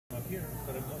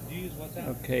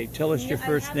Okay, tell us your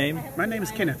first name. My name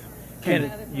is Kenneth.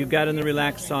 Kenneth, you got in the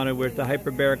Relax Sauna. We're at the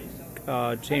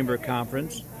Hyperbaric Chamber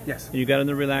Conference. Yes. You got in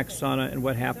the Relax Sauna, and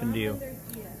what happened to you?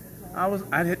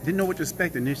 I didn't know what to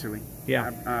expect initially.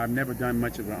 Yeah. I've never done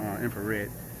much of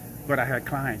infrared, but I had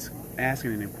clients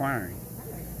asking and inquiring,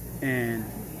 and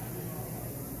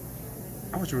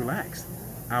I was relaxed.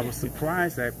 I was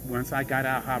surprised that once I got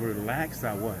out how relaxed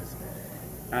I was.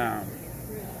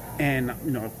 And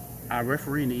you know, I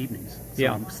referee in the evenings, so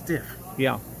Yeah. I'm stiff.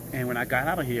 Yeah. And when I got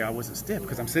out of here, I wasn't stiff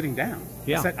because I'm sitting down.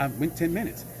 Yeah. I went 10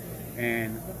 minutes,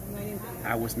 and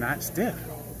I was not stiff.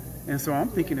 And so I'm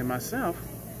thinking to myself,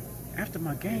 after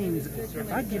my games,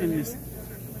 if I get in this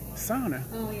sauna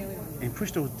and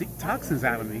push those toxins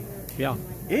out of me, Yeah.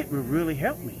 it would really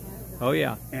help me. Oh,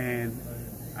 yeah. And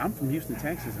I'm from Houston,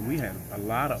 Texas, and we have a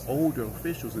lot of older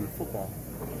officials in the football,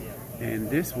 and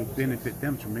this will benefit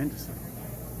them tremendously.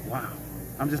 Wow,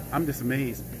 I'm just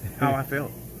amazed how I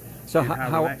felt. So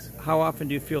how often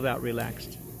do you feel that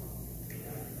relaxed?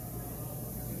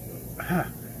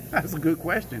 That's a good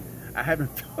question. I haven't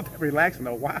felt that relaxed in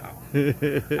a while.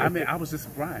 I mean, I was just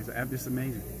surprised. I'm just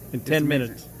amazing. In 10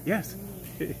 minutes? Yes.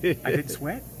 I didn't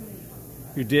sweat.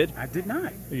 You did? I did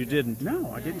not. You didn't?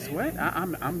 No, I didn't sweat.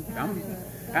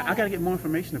 I got to get more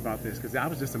information about this because I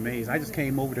was just amazed. I just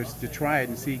came over to try it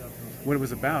and see what it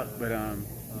was about. But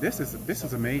this is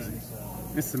amazing.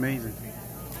 This is amazing.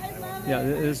 Yeah,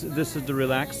 this is the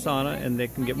Relax Sauna, and they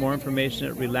can get more information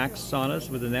at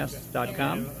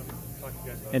relaxsaunas.com.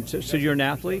 And so you're an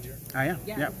athlete? I am.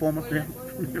 Yeah, former.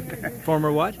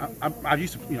 Former what? I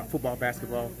used to, football,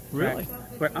 basketball. Really? Track,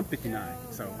 but I'm 59,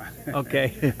 so.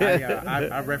 Okay.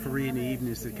 I referee in the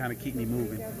evenings to kind of keep me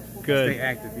moving. Good. Stay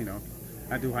active,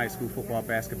 I do high school football,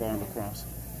 basketball, and lacrosse.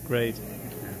 Great.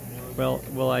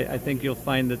 Well, I think you'll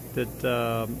find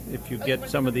that if you get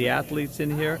some of the athletes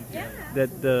in here,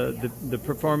 that the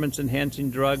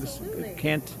performance-enhancing drugs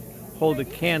can't hold a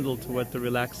candle to what the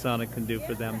Relax Sauna can do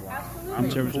for them. I'm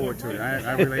looking forward to it.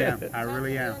 I really am. I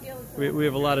really am. We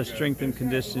have a lot of strength and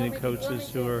conditioning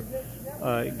coaches who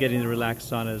are getting the Relax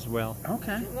Sauna as well.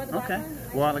 Okay.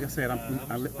 Well, like I said,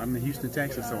 I'm in Houston,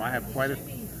 Texas, so I have quite a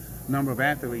number of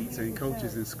athletes and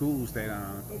coaches in schools that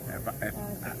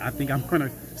I think I'm going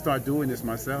to start doing this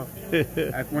myself.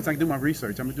 Once I do my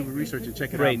research, I'm going to do the research and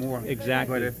check it out more.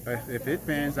 Exactly. But if it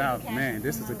pans out, man,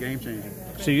 this is a game changer.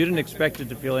 So you didn't expect it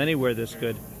to feel anywhere this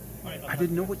good? I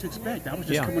didn't know what to expect. I was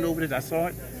just coming over this. I saw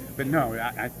it, but no,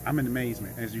 I'm in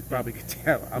amazement, as you probably could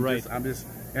tell.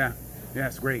 Yeah,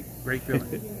 it's great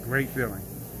feeling, great feeling,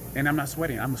 and I'm not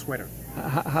sweating. I'm a sweater.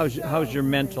 How's your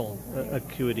mental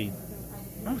acuity?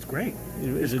 Oh, it's great.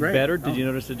 Is it great. Better? Did you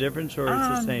notice a difference, or it's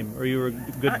the same, or you were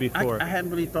good before? I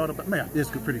hadn't really thought about. Yeah, it's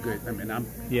pretty good. I mean, I'm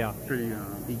pretty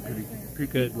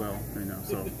good. Well,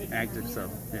 so active. So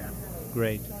yeah.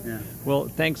 Great. Yeah. Well,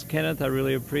 thanks, Kenneth. I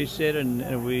really appreciate it,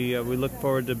 and we look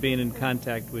forward to being in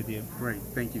contact with you. Great.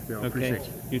 Thank you, Phil. Okay. Appreciate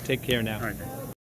you. You take care now. All right.